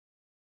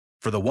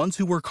For the ones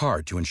who work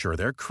hard to ensure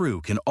their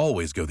crew can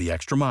always go the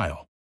extra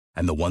mile,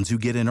 and the ones who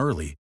get in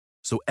early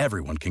so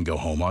everyone can go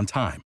home on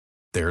time,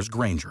 there's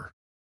Grainger,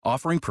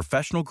 offering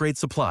professional-grade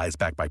supplies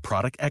backed by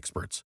product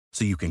experts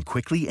so you can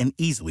quickly and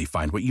easily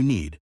find what you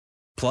need.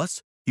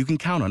 Plus, you can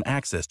count on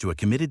access to a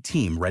committed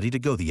team ready to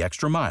go the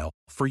extra mile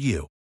for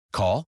you.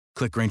 Call,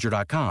 click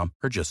Grainger.com,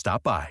 or just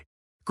stop by.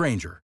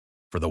 Grainger,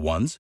 for the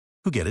ones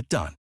who get it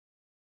done.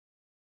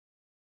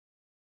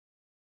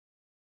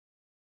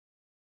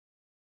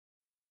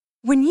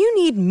 When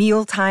you need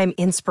mealtime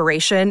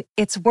inspiration,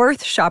 it's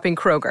worth shopping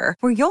Kroger,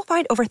 where you'll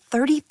find over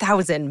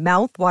 30,000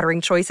 mouth-watering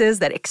choices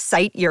that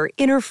excite your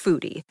inner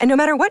foodie. And no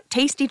matter what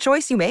tasty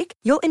choice you make,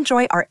 you'll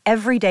enjoy our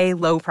everyday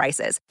low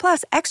prices,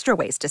 plus extra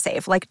ways to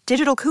save, like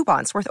digital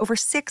coupons worth over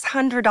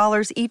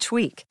 $600 each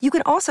week. You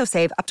can also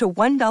save up to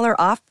 $1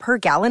 off per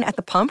gallon at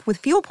the pump with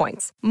fuel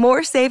points.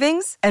 More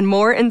savings and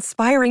more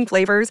inspiring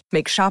flavors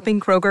make shopping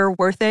Kroger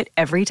worth it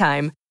every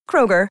time.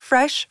 Kroger,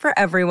 fresh for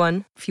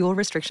everyone. Fuel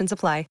restrictions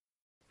apply.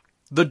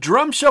 The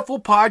Drum Shuffle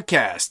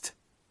Podcast.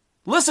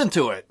 Listen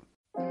to it.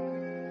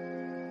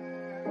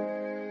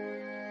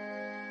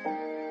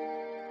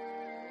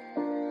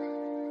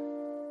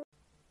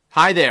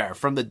 Hi there,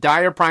 from the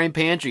Dyer Prime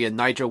Pantry in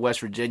Nitro, West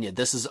Virginia.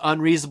 This is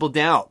Unreasonable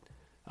Doubt,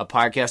 a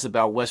podcast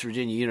about West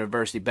Virginia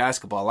University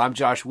basketball. I'm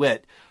Josh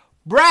Witt.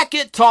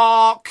 Bracket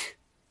Talk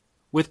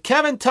with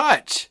Kevin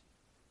Touch.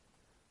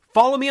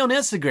 Follow me on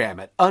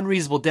Instagram at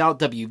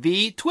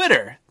UnreasonableDoubtWV.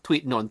 Twitter,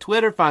 tweeting on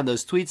Twitter. Find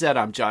those tweets at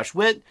I'm Josh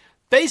Witt.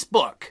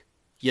 Facebook,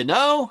 you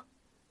know?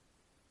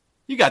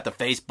 You got the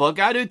Facebook,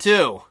 I do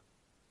too.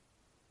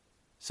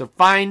 So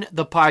find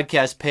the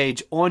podcast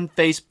page on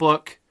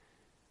Facebook.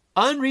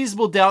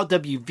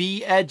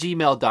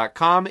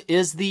 UnreasonableDoubtWV@gmail.com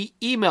is the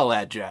email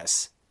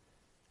address.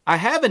 I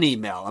have an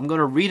email. I'm going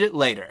to read it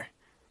later.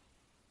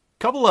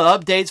 Couple of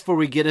updates before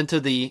we get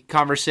into the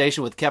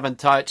conversation with Kevin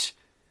Touch.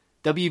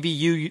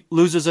 WVU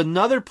loses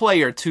another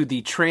player to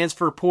the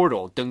transfer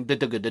portal.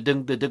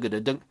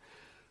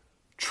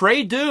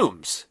 Trey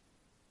Dooms.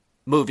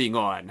 Moving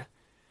on.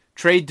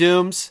 Trey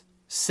Dooms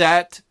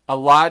sat a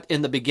lot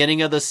in the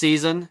beginning of the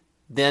season.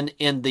 Then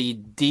in the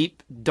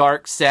deep,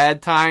 dark,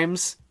 sad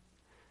times,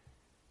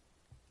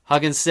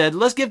 Huggins said,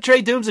 let's give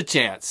Trey Dooms a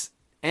chance.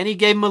 And he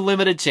gave him a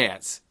limited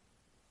chance.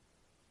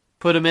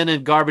 Put him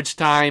in garbage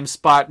time,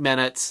 spot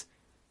minutes.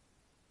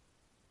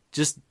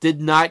 Just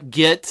did not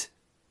get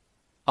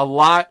a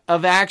lot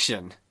of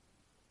action.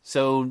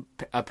 So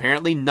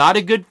apparently not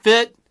a good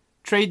fit.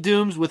 Trey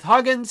Dooms with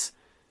Huggins.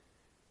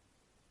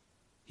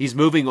 He's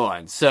moving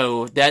on.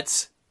 So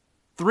that's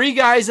 3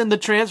 guys in the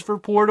transfer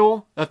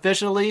portal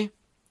officially,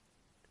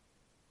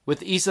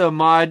 with Issa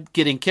Ahmad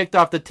getting kicked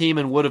off the team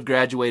and would have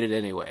graduated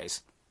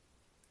anyways.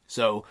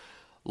 So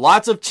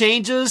lots of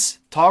changes.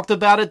 Talked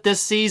about it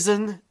this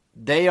season.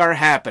 They are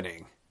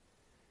happening.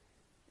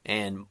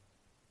 And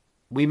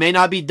we may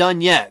not be done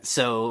yet.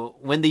 So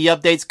when the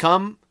updates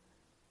come,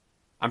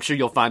 I'm sure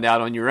you'll find out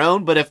on your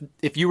own. But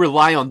if you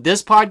rely on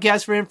this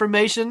podcast for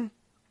information,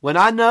 when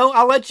I know,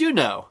 I'll let you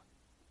know.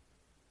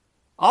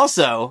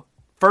 Also,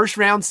 first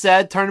round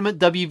SAD tournament,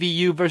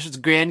 WVU versus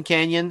Grand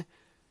Canyon.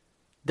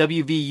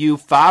 WVU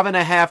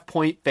 5.5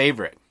 point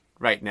favorite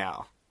right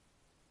now.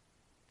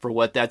 For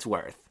what that's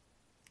worth.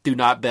 Do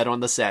not bet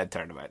on the SAD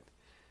tournament.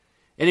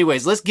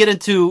 Anyways, let's get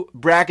into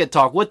bracket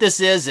talk. What this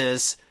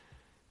is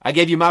I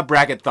gave you my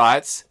bracket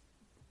thoughts.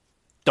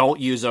 Don't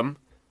use them.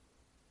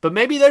 But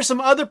maybe there's some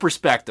other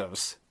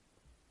perspectives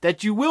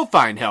that you will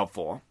find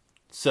helpful.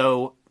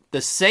 So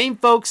the same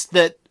folks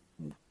that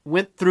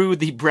went through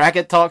the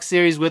Bracket Talk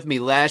series with me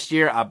last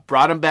year, I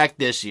brought him back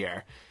this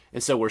year.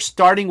 And so we're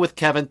starting with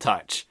Kevin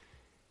Touch.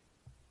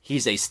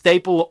 He's a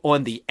staple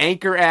on the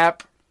Anchor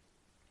app.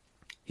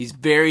 He's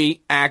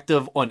very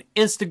active on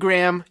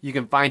Instagram. You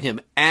can find him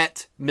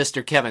at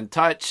Mr. Kevin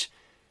Touch.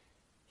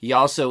 He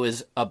also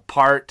is a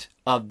part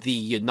of the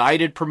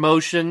United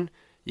promotion.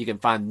 You can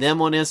find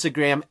them on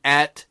Instagram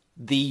at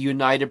the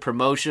United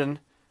promotion.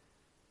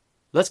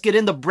 Let's get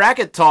into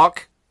Bracket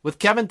Talk with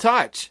Kevin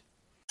Touch.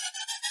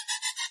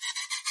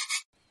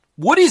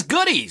 Woody's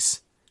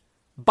Goodies.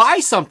 Buy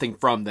something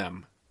from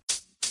them.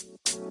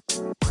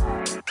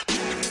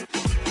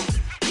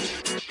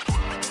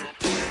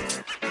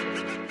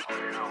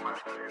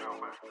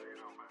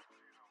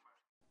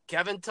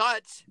 Kevin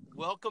Touch,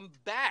 welcome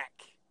back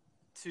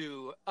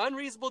to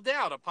Unreasonable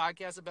Doubt, a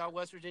podcast about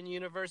West Virginia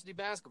University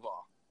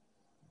basketball.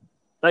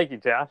 Thank you,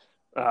 Josh.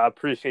 I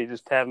appreciate you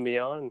just having me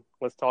on.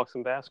 Let's talk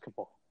some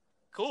basketball.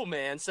 Cool,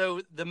 man.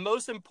 So the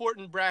most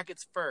important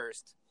brackets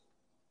first.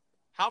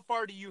 How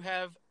far do you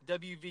have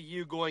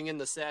WVU going in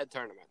the SAD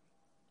tournament?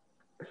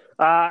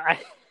 I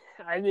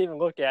didn't even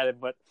look at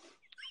it, but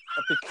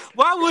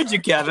why would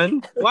you,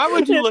 Kevin? Why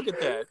would you look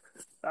at that?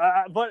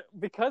 But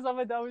because I'm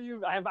a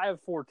I have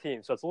 4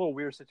 teams, so it's a little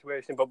weird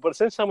situation. But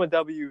since I'm a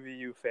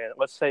WVU fan,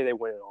 let's say they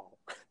win it all,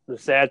 the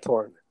SAD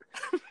tournament.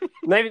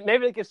 maybe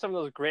they get some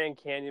of those Grand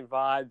Canyon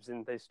vibes,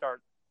 and they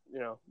start,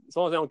 as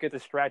long as they don't get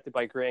distracted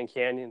by Grand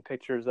Canyon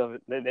pictures of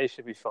it, they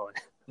should be fine.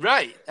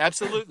 Right,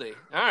 absolutely.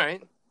 All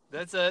right.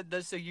 That's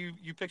so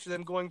you picture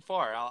them going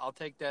far. I'll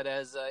take that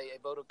as a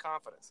vote of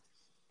confidence.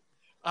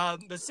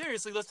 But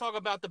seriously, let's talk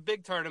about the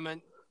big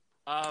tournament.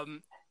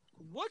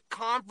 What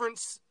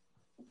conference?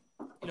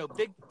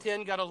 Big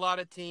Ten got a lot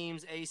of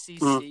teams.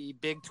 ACC,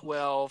 Big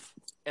 12,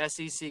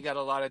 SEC got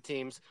a lot of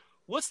teams.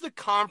 What's the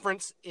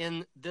conference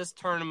in this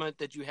tournament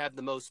that you have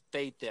the most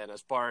faith in,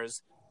 as far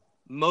as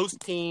most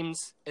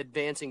teams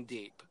advancing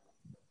deep?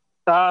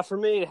 For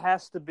me, it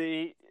has to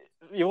be.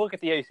 You look at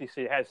the ACC;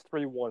 it has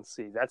 3 1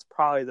 seeds. That's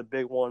probably the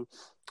big one.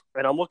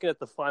 And I'm looking at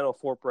the Final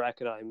Four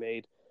bracket I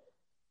made.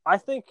 I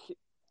think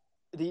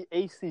the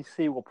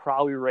ACC will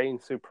probably reign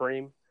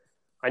supreme.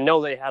 I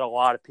know they had a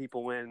lot of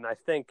people in, and I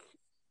think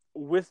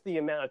with the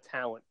amount of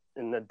talent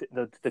in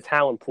the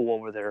talent pool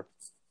over there,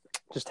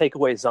 just take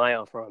away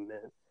Zion for a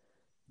minute.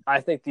 I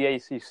think the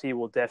ACC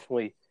will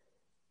definitely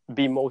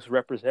be most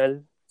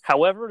represented.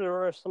 However,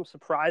 there are some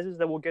surprises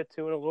that we'll get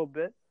to in a little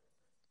bit.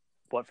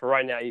 But for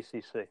right now,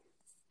 ACC.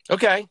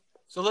 Okay,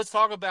 so let's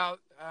talk about.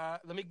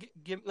 Let me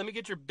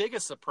get your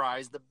biggest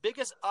surprise, the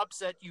biggest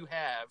upset you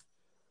have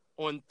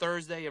on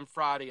Thursday and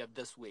Friday of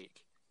this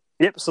week.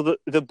 Yep. So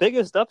the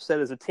biggest upset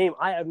is a team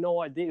I have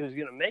no idea who's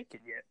going to make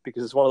it yet,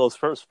 because it's one of those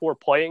first 4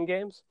 playing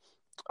games.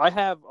 I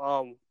have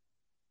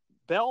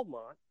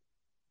Belmont.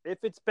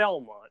 If it's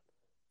Belmont,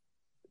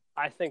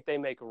 I think they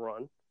make a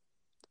run,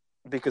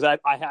 because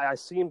I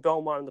seen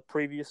Belmont in the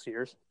previous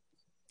years,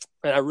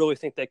 and I really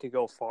think they could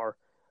go far.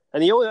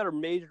 And the only other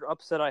major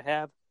upset I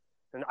have,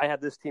 and I have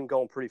this team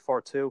going pretty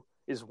far too,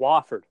 is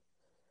Wofford.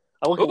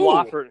 I look at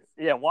Wofford.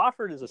 Yeah,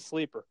 Wofford is a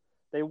sleeper.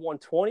 They won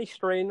 20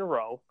 straight in a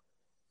row.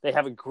 They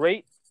have a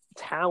great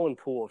talent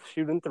pool of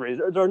shooting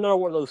threes. They're not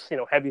one of those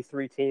heavy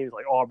 3 teams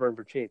like Auburn,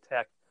 Virginia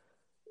Tech,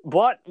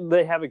 but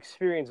they have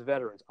experienced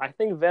veterans. I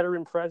think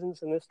veteran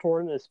presence in this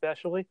tournament,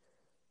 especially,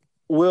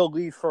 will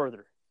lead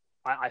further.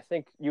 I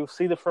think you'll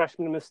see the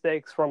freshman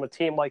mistakes from a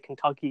team like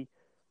Kentucky.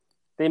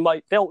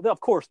 Of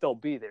course, they'll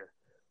be there.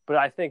 But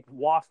I think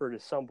Wofford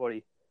is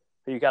somebody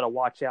that you got to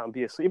watch out and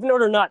be asleep. Even though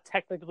they're not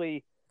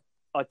technically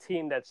a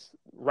team that's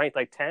ranked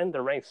like 10,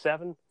 they're ranked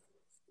 7.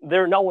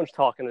 No one's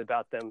talking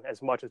about them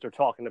as much as they're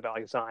talking about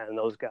like Zion and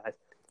those guys.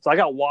 So I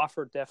got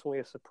Wofford, definitely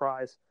a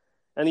surprise.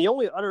 And the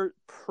only other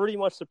pretty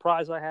much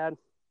surprise I had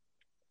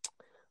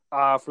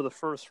for the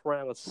first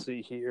round, let's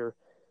see here,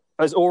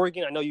 is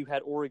Oregon. I know you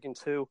had Oregon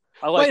too.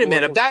 Wait a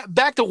minute,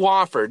 back to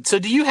Wofford. So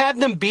do you have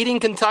them beating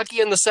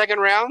Kentucky in the second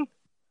round?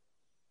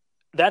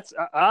 That's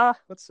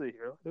let's see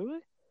here. Do we?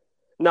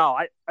 No,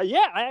 I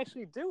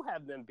actually do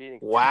have them beating.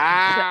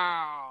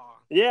 Wow.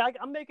 Yeah,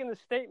 I'm making a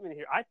statement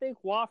here. I think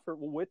Wofford,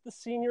 with the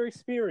senior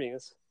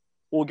experience,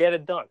 will get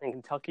it done, and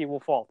Kentucky will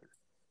falter.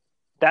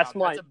 That's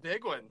a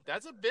big one.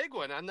 That's a big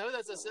one. I know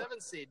that's a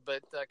 7 seed,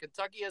 but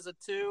Kentucky has a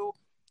 2,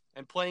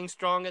 and playing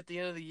strong at the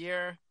end of the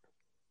year,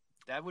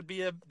 that would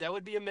be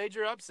a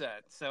major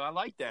upset. So I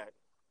like that.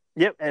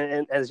 Yep,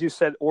 and as you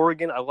said,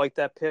 Oregon, I like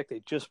that pick.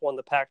 They just won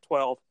the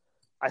Pac-12.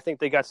 I think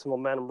they got some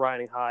momentum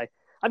riding high.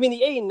 I mean,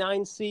 the 8 and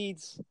 9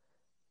 seeds,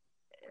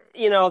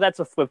 that's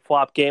a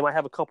flip-flop game. I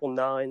have a couple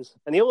 9s.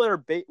 And the only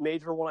other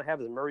major one I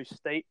have is Murray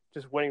State,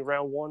 just winning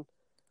round 1.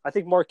 I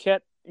think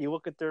Marquette, you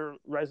look at their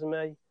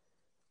resume,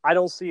 I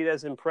don't see it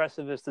as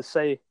impressive as to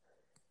say,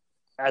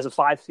 as a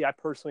 5 seed, I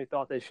personally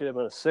thought they should have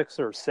been a 6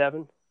 or a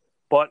 7.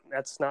 But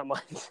that's not my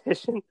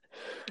decision.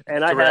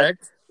 And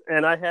Correct.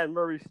 I had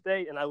Murray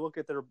State, and I look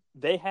at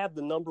they have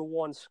the number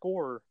 1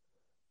 scorer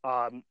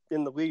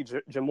in the league,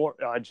 Ja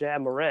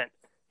Morant.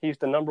 He's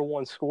the number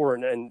 1 scorer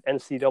in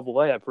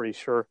NCAA, I'm pretty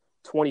sure,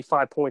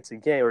 25 points a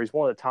game, or he's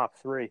one of the top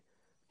 3.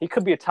 He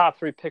could be a top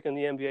 3 pick in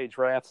the NBA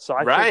draft. So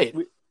I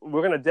think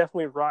we're going to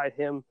definitely ride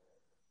him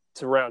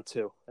to round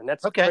 2. And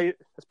that's okay.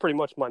 That's pretty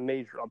much my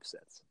major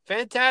upsets.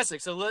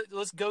 Fantastic. So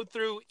let's go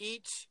through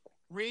each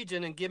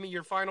region and give me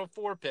your final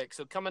 4 picks.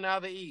 So coming out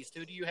of the East,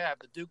 who do you have?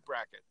 The Duke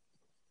bracket.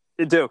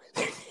 Duke.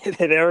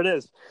 There it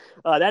is.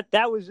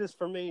 That was just,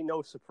 for me,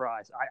 no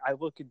surprise. I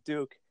look at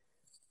Duke.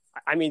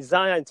 I mean,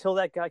 Zion, until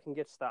that guy can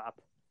get stopped,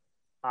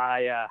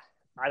 I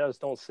just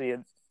don't see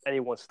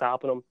anyone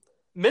stopping him.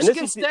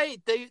 Michigan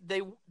State,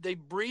 they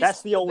breezed.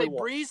 That's the only one. They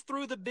breezed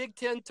through the Big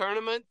Ten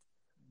tournament,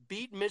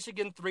 beat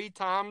Michigan 3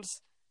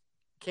 times.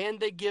 Can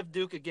they give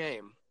Duke a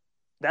game?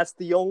 That's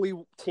the only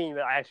team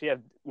that I actually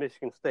have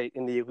Michigan State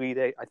in the Elite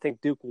Eight. I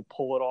think Duke will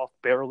pull it off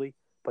barely,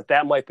 but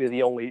that might be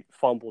the only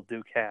fumble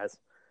Duke has.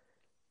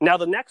 Now,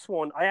 the next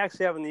one I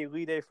actually have in the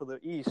Elite Eight for the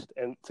East,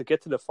 and to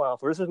get to the Final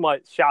Four, this is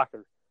my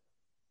shocker.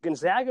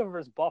 Gonzaga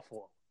versus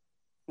Buffalo.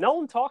 No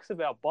one talks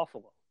about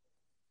Buffalo.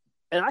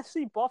 And I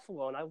see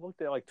Buffalo, and I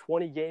looked at like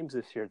 20 games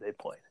this year they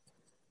played.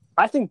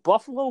 I think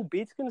Buffalo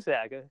beats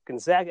Gonzaga.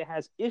 Gonzaga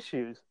has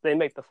issues. They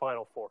make the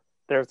Final Four.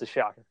 There's the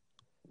shocker.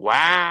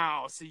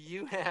 Wow. So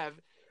you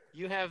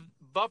have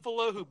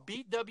Buffalo, who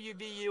beat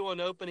WVU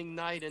on opening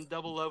night in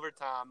double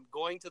overtime,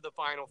 going to the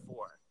Final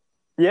Four.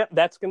 Yep,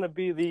 that's going to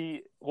be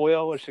the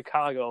Loyola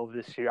Chicago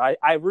this year.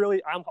 I'm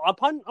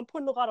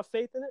putting a lot of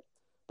faith in it.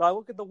 But I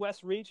look at the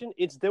West region,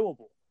 it's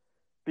doable,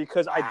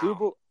 because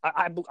wow.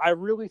 I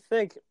really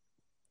think,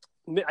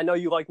 I know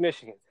you like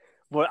Michigan,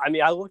 but I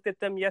mean, I looked at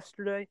them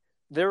yesterday.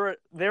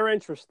 they're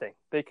interesting.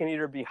 They can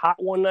either be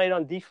hot one night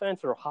on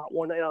defense or hot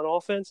one night on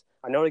offense.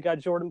 I know they got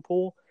Jordan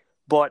Poole,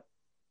 but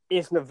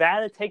if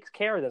Nevada takes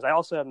care of this, I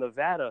also have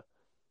Nevada,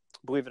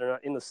 believe it or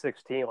not, in the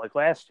 16 like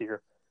last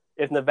year.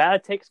 If Nevada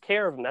takes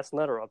care of them, that's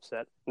another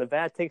upset.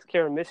 Nevada takes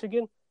care of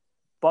Michigan,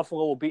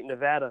 Buffalo will beat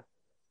Nevada,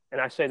 and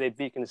I say they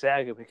beat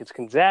Gonzaga because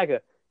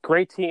Gonzaga,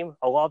 great team,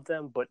 I love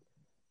them, but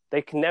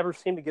they can never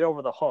seem to get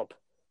over the hump.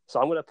 So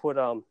I'm going to put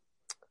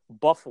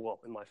Buffalo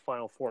in my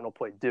Final Four, and they'll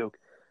play Duke.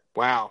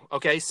 Wow.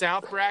 Okay,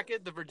 South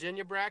bracket, the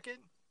Virginia bracket?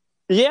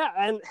 Yeah,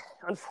 and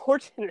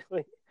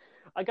unfortunately,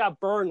 I got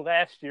burned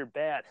last year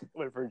bad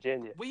with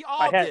Virginia. We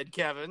all did,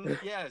 Kevin.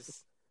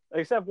 Yes.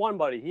 Except one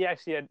buddy.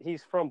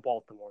 He's from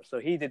Baltimore, so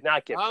he did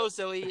not get burned. Oh,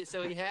 so he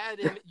had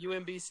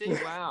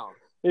UMBC. Wow.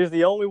 He's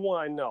the only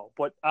one I know.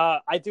 But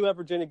I do have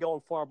Virginia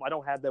going far, but I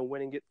don't have them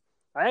winning it.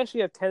 I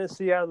actually have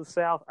Tennessee out of the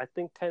South. I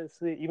think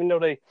Tennessee, even though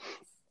they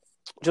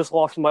just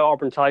lost to my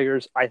Auburn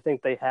Tigers, I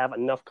think they have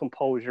enough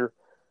composure.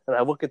 And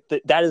I look at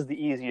that is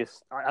the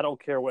easiest. I don't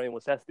care what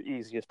anyone says. That's the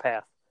easiest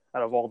path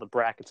out of all the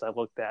brackets I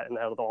looked at and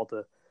out of all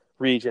the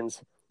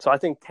regions. So I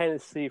think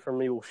Tennessee, for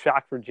me, will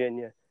shock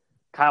Virginia.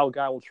 Kyle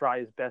Guy will try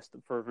his best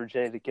for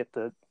Virginia to get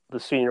the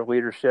senior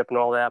leadership and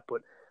all that.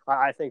 But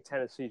I think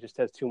Tennessee just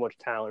has too much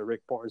talent.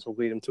 Rick Barnes will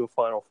lead them to a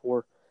Final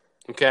Four.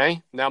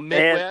 Okay. Now,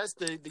 Midwest,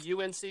 the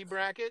UNC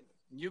bracket,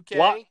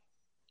 UK?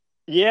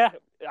 Yeah,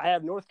 I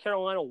have North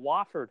Carolina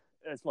Wofford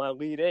as my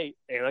lead 8,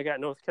 and I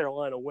got North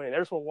Carolina winning.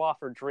 There's what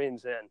Wofford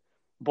dreams in.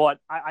 But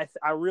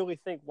I really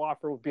think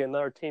Wofford will be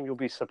another team you'll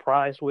be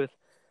surprised with.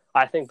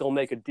 I think they'll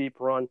make a deep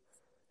run,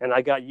 and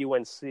I got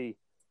UNC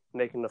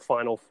making the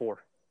Final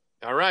Four.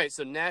 All right,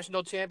 so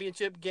national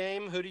championship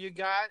game, who do you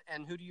got,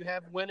 and who do you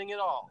have winning it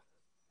all?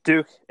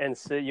 Duke and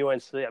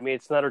UNC. I mean,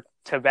 it's another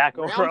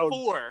tobacco road.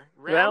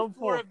 Round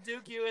four of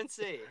Duke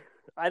UNC.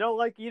 I don't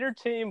like either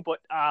team, but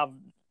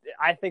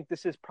I think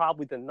this is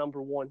probably the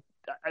number one.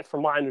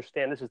 From my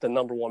understanding, this is the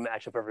number one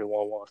matchup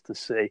everyone wants to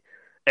see.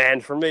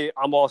 And for me,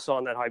 I'm also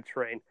on that hype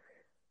train.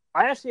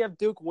 I actually have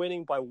Duke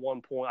winning by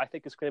 1 point. I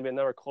think it's going to be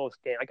another close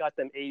game. I got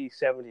them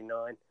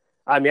 80-79.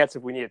 I mean, that's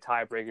if we need a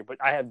tiebreaker, but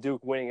I have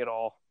Duke winning it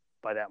all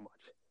by that much.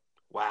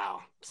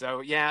 Wow. So,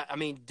 yeah, I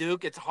mean,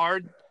 Duke, it's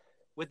hard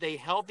with a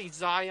healthy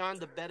Zion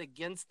to bet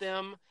against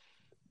them,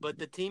 but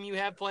the team you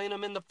have playing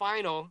them in the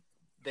final,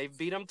 they've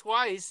beat them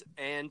twice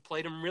and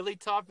played them really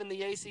tough in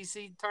the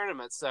ACC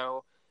tournament.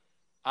 So,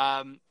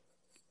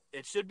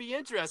 it should be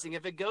interesting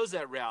if it goes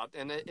that route,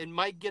 and it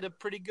might get a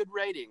pretty good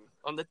rating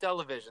on the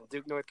television,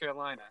 Duke, North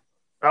Carolina.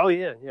 Oh,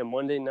 yeah,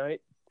 Monday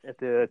night at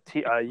the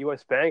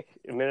U.S. Bank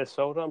in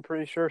Minnesota, I'm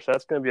pretty sure. So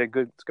it's going to be a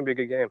good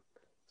game.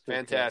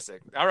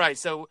 Fantastic. All right,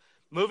 so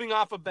moving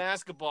off of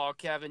basketball,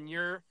 Kevin,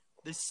 you're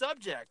the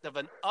subject of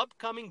an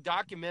upcoming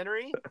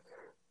documentary,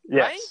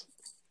 yes.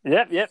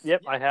 Right?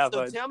 Yep. I have.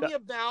 So tell me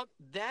about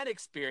that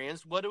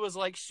experience, what it was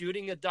like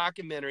shooting a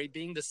documentary,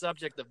 being the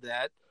subject of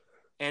that,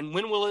 and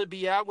when will it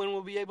be out? When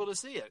will we be able to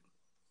see it?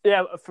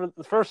 Yeah,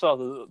 first off,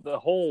 the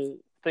whole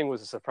thing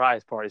was a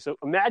surprise party. So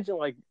imagine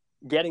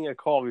getting a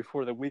call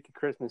before the week of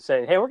Christmas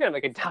saying, "Hey, we're going to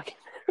make a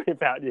documentary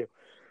about you."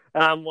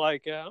 And I'm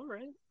like, all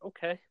right,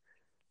 okay.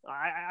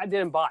 I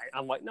didn't buy it.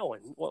 I'm like, no one.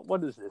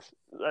 What is this?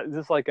 Is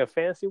this like a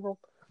fantasy world?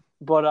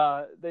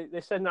 But they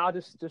said, no,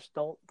 just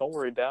don't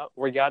worry about it.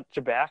 We got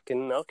your back,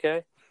 and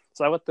okay.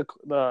 So I let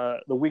the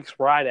weeks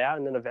ride out,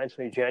 and then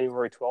eventually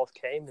January 12th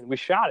came, and we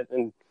shot it,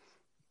 and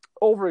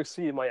over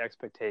exceeded my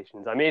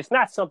expectations. I mean, it's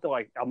not something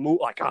like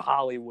a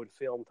Hollywood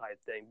film type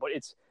thing, but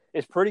it's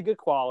pretty good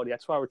quality.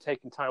 That's why we're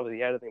taking time with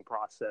the editing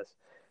process,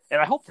 and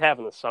I hope to have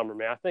it in the summer,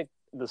 man. I think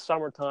the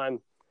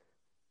summertime,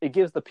 it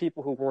gives the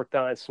people who worked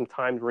on it some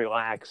time to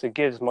relax. It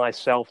gives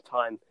myself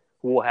time,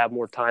 who will have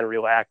more time to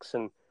relax,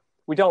 and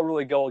we don't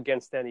really go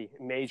against any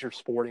major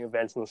sporting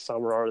events in the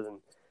summer other than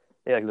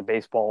like the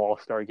baseball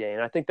All-Star game.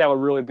 And I think that would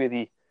really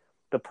be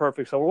the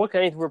perfect. So we're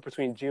looking at anywhere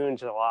between June and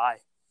July.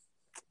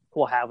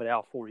 We'll have it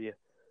out for you,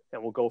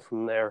 and we'll go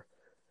from there.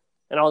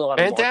 And I'll know how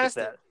to market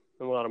that.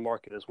 And we'll know how to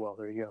market as well.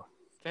 There you go.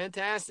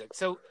 Fantastic.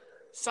 So,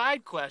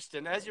 side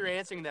question, as you're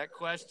answering that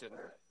question,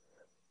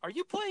 are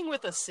you playing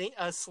with a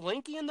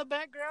slinky in the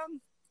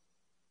background?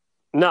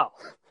 No.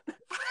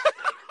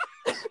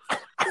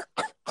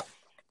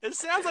 It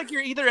sounds like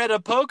you're either at a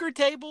poker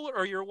table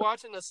or you're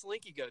watching a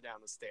slinky go down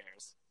the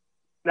stairs.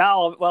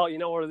 No, well, you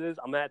know what it is?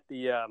 I'm at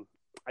the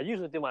I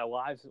usually do my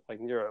lives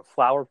near a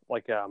flower,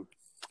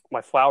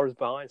 my flowers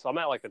behind. So I'm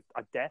at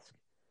a desk.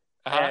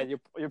 Uh-huh. And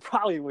you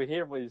probably will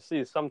hear what you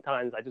see.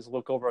 Sometimes I just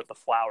look over at the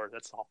flowers.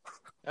 That's all.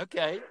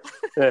 Okay.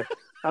 Yeah.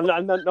 I'm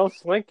not no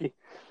slinky.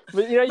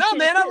 But, no,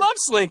 man, I love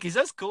slinkies.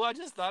 That's cool. I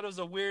just thought it was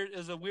a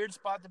weird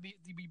spot to be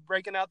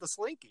breaking out the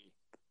slinky.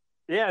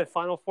 Yeah,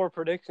 Final Four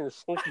prediction is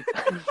slinky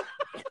time.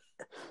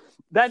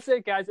 That's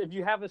it, guys. If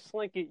you have a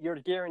slinky, you're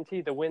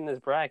guaranteed to win this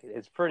bracket.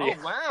 It's pretty.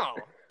 Oh wow,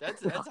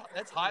 that's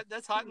hot.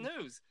 That's hot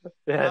news.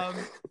 Yeah.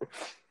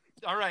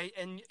 All right,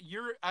 and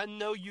I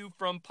know you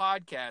from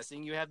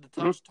podcasting. You have the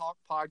Touch Talk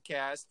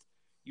podcast.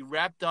 You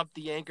wrapped up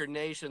the Anchor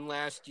Nation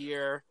last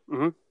year.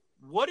 Mm-hmm.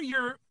 what are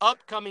your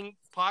upcoming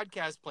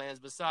podcast plans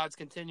besides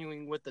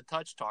continuing with the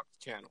Touch Talk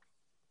channel?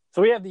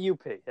 So we have the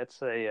UP.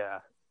 That's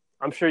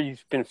I'm sure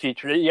you've been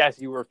featured. Yes,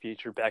 you were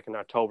featured back in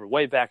October,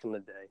 way back in the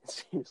day, it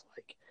seems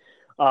like.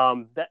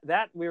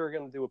 That we were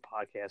going to do a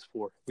podcast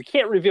for. We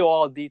can't reveal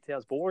all the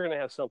details, but we're going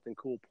to have something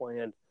cool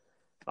planned.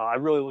 I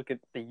really look at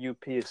the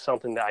UP as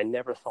something that I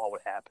never thought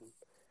would happen.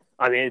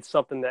 I mean, it's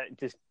something that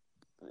just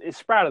it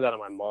sprouted out of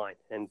my mind.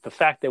 And the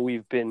fact that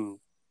we've been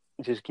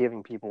just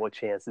giving people a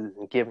chance and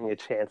giving a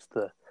chance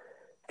to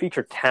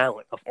feature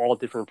talent of all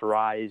different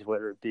varieties,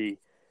 whether it be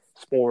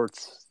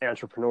sports,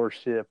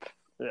 entrepreneurship,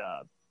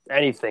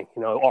 anything,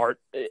 art,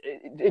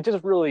 it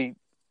just really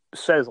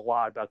says a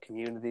lot about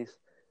communities.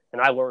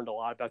 And I learned a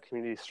lot about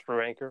communities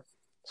through Anchor.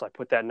 So I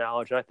put that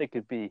knowledge, and I think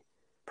it'd be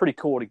pretty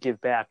cool to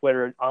give back,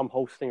 whether I'm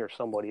hosting or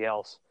somebody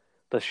else,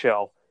 the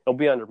show. It'll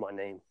be under my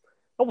name,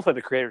 almost like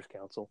the Creators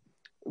Council.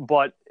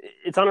 But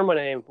it's under my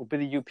name. It'll be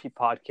the UP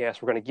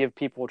podcast. We're going to give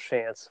people a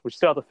chance. We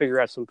still have to figure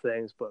out some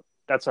things, but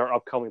that's our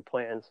upcoming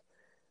plans.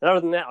 And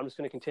other than that, I'm just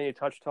going to continue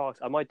Touch Talks.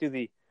 I might do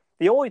the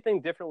only thing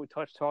different with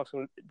Touch Talks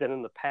than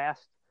in the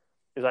past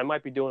is I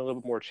might be doing a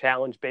little bit more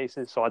challenge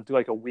basis. So I'll do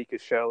like a week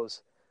of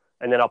shows,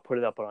 and then I'll put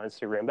it up on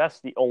Instagram. That's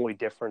the only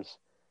difference.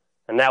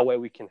 And that way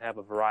we can have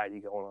a variety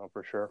going on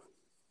for sure.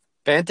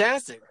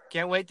 Fantastic.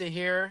 Can't wait to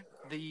hear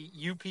the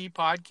UP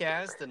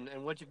podcast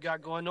and what you've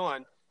got going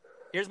on.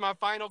 Here's my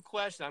final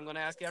question. I'm going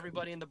to ask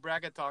everybody in the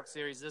Bracket Talk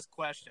series this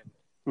question.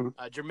 Mm-hmm.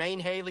 Jermaine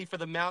Haley for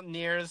the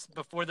Mountaineers,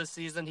 before the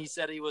season, he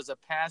said he was a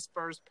pass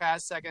first,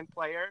 pass second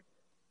player.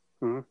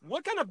 Mm-hmm.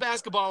 What kind of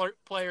basketball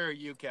player are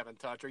you, Kevin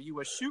Touch? Are you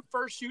a shoot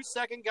first, shoot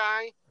second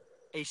guy,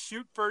 a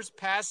shoot first,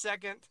 pass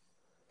second,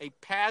 a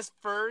pass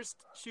first,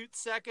 shoot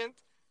second,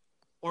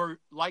 or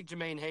like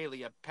Jermaine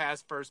Haley, a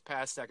pass first,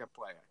 pass second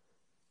player?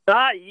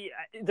 Yeah,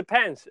 it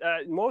depends.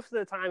 Most of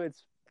the time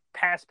it's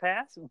pass,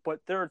 but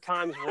there are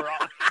times where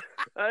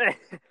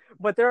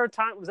but there are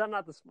times I'm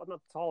not the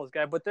tallest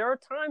guy, but there are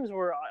times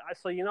where I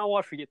say, you know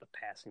what, forget the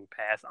passing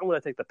pass. I'm going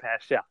to take the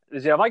pass shot.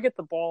 If I get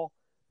the ball,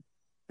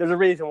 there's a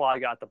reason why I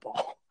got the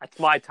ball. It's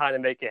my time to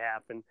make it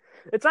happen.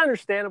 It's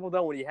understandable,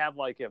 though, when you have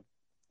like a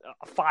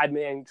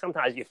 5-man,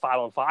 sometimes you get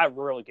 5-on-5. I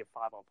rarely get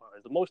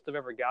 5-on-5. The most I've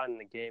ever gotten in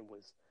the game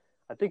was,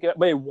 I think,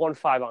 maybe one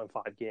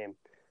 5-on-5 game.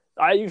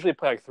 I usually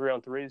play like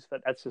 3-on-3s.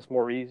 That's just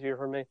more easier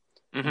for me.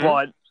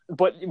 Mm-hmm.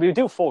 But we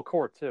do full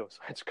court, too, so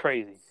it's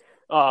crazy.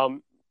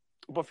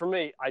 But for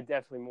me, I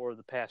definitely more of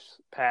the pass.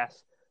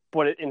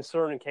 But in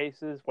certain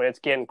cases, when it's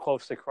getting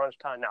close to crunch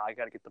time, now I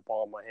got to get the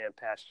ball in my hand,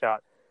 pass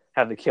shot,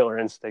 have the killer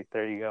instinct.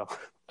 There you go.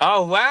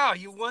 Oh, wow.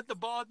 You want the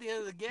ball at the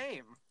end of the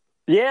game.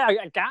 Yeah,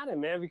 I got it,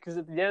 man, because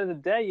at the end of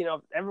the day,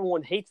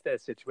 everyone hates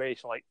that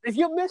situation. Like, if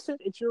you miss it,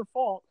 it's your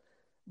fault.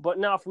 But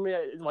no, for me,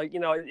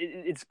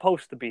 it's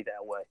supposed to be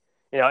that way.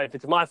 If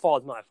it's my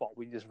fault, it's my fault.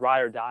 We just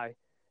ride or die.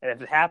 And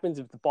if it happens,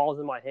 if the ball's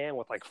in my hand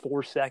with like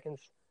 4 seconds,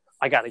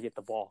 I got to get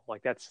the ball.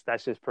 Like that's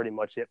just pretty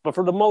much it. But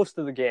for the most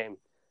of the game,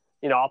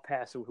 I'll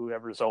pass it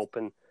whoever's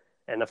open.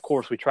 And of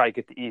course, we try to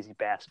get the easy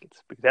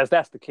baskets because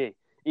that's the key.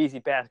 Easy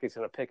baskets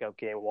in a pickup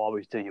game will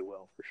always do you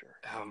well for sure.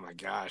 Oh my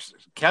gosh,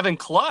 Kevin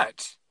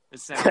Clutch.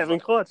 Kevin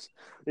Clutch.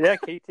 Yeah,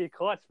 KT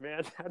Clutch,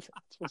 man. That's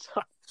what's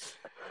up.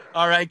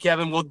 All right,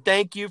 Kevin. Well,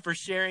 thank you for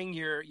sharing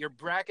your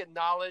bracket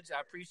knowledge. I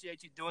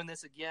appreciate you doing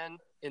this again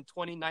in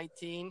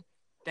 2019.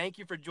 Thank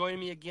you for joining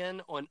me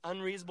again on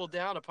Unreasonable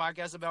Down, a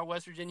podcast about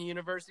West Virginia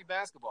University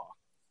basketball.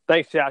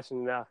 Thanks, Josh.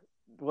 And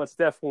let's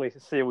definitely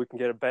see if we can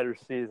get a better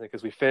season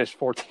because we finished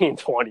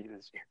 14-20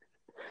 this year.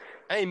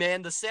 Hey,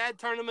 man, the SAD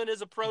tournament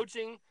is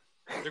approaching.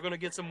 They're going to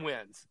get some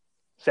wins.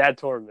 SAD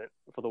tournament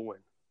for the win.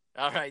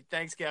 All right.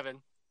 Thanks,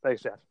 Kevin.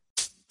 Thanks, Josh.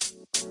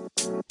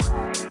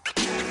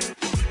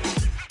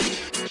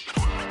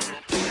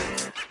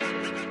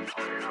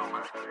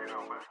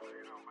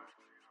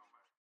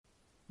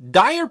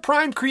 Dyer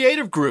Prime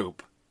Creative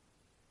Group.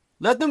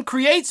 Let them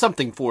create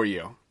something for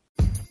you.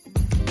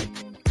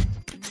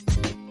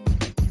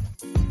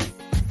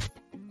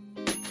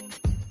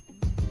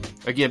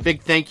 Again,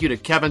 big thank you to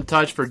Kevin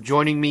Touch for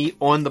joining me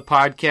on the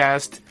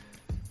podcast.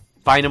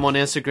 Find him on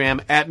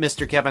Instagram at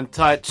Mr. Kevin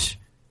Touch.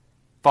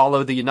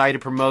 Follow the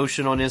United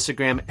Promotion on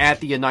Instagram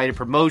at the United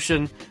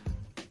Promotion.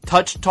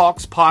 Touch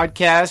Talks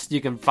podcast. You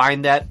can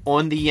find that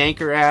on the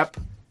Anchor app.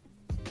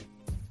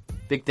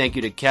 Big thank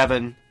you to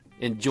Kevin.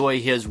 Enjoy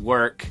his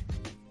work.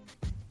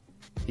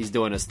 He's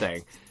doing his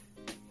thing.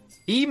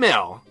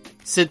 Email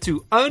sent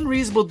to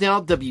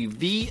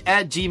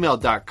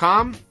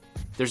unreasonabledoubtwv@gmail.com.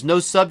 There's no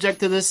subject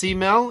to this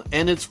email,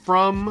 and it's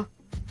from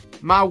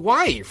my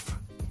wife.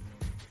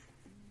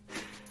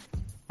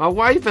 My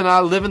wife and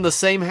I live in the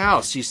same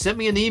house. She sent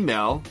me an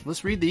email.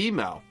 Let's read the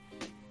email.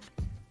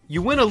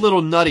 You went a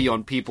little nutty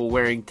on people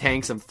wearing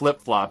tanks and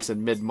flip-flops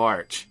in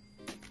mid-March.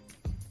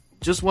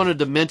 Just wanted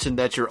to mention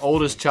that your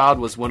oldest child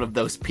was one of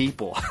those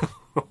people.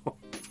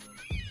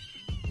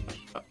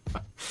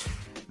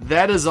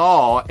 That is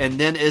all. And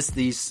then it's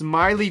the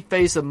smiley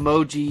face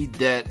emoji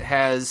that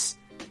has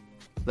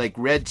like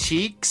red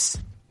cheeks,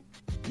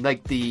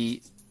 like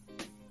the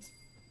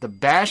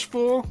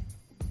bashful.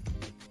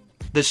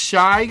 The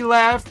shy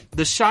laugh,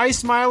 the shy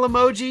smile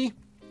emoji.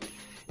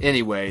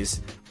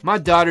 Anyways, my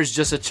daughter's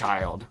just a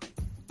child.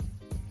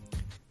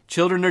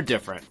 Children are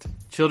different.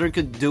 Children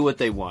can do what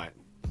they want.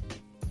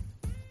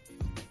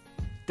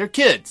 They're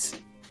kids.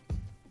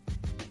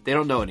 They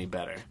don't know any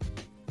better.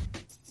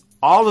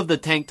 All of the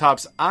tank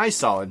tops I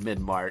saw in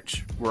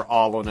mid-March were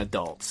all on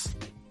adults.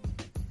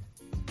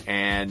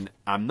 And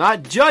I'm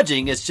not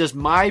judging, it's just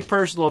my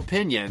personal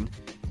opinion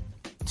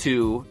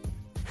to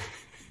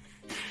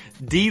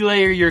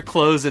delayer your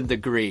clothes in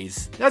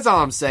degrees. That's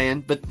all I'm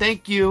saying. But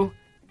thank you,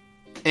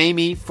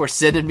 Amy, for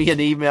sending me an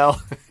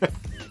email.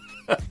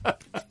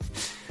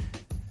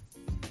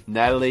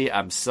 Natalie,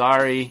 I'm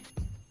sorry.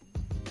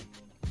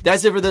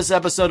 That's it for this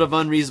episode of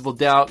Unreasonable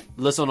Doubt.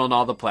 Listen on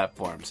all the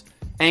platforms.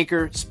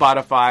 Anchor,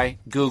 Spotify,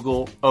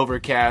 Google,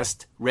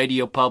 Overcast,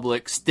 Radio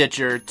Public,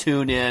 Stitcher,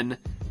 TuneIn.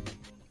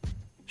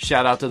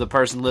 Shout out to the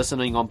person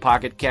listening on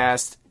Pocket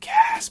Cast,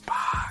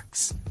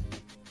 CastBox.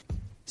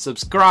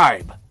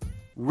 Subscribe,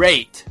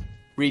 rate,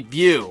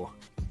 review.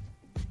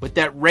 With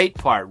that rate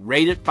part,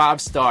 rate it 5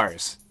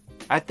 stars.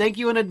 I thank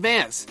you in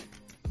advance.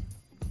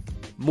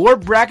 More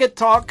bracket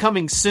talk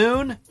coming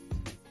soon.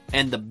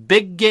 And the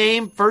big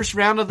game, first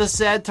round of the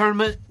SAD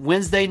tournament,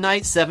 Wednesday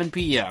night, 7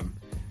 p.m.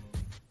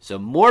 So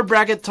more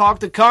bracket talk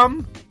to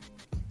come.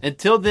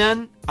 Until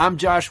then, I'm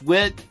Josh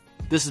Witt.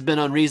 This has been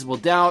Unreasonable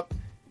Doubt.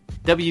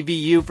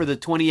 WVU for the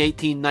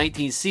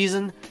 2018-19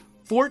 season.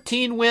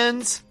 14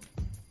 wins,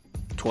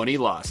 20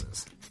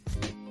 losses.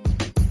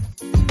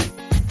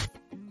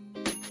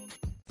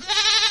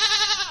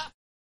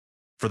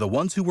 For the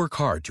ones who work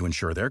hard to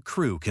ensure their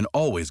crew can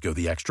always go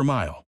the extra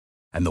mile,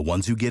 and the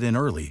ones who get in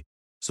early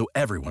so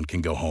everyone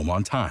can go home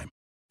on time,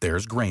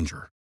 there's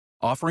Grainger,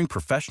 offering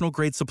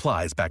professional-grade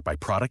supplies backed by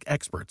product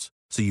experts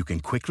so you can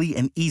quickly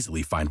and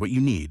easily find what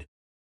you need.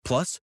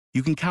 Plus,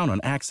 you can count on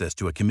access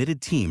to a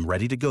committed team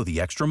ready to go the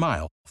extra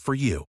mile for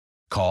you.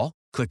 Call,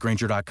 click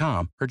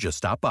Grainger.com, or just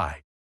stop by.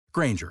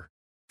 Grainger,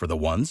 for the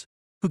ones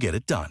who get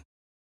it done.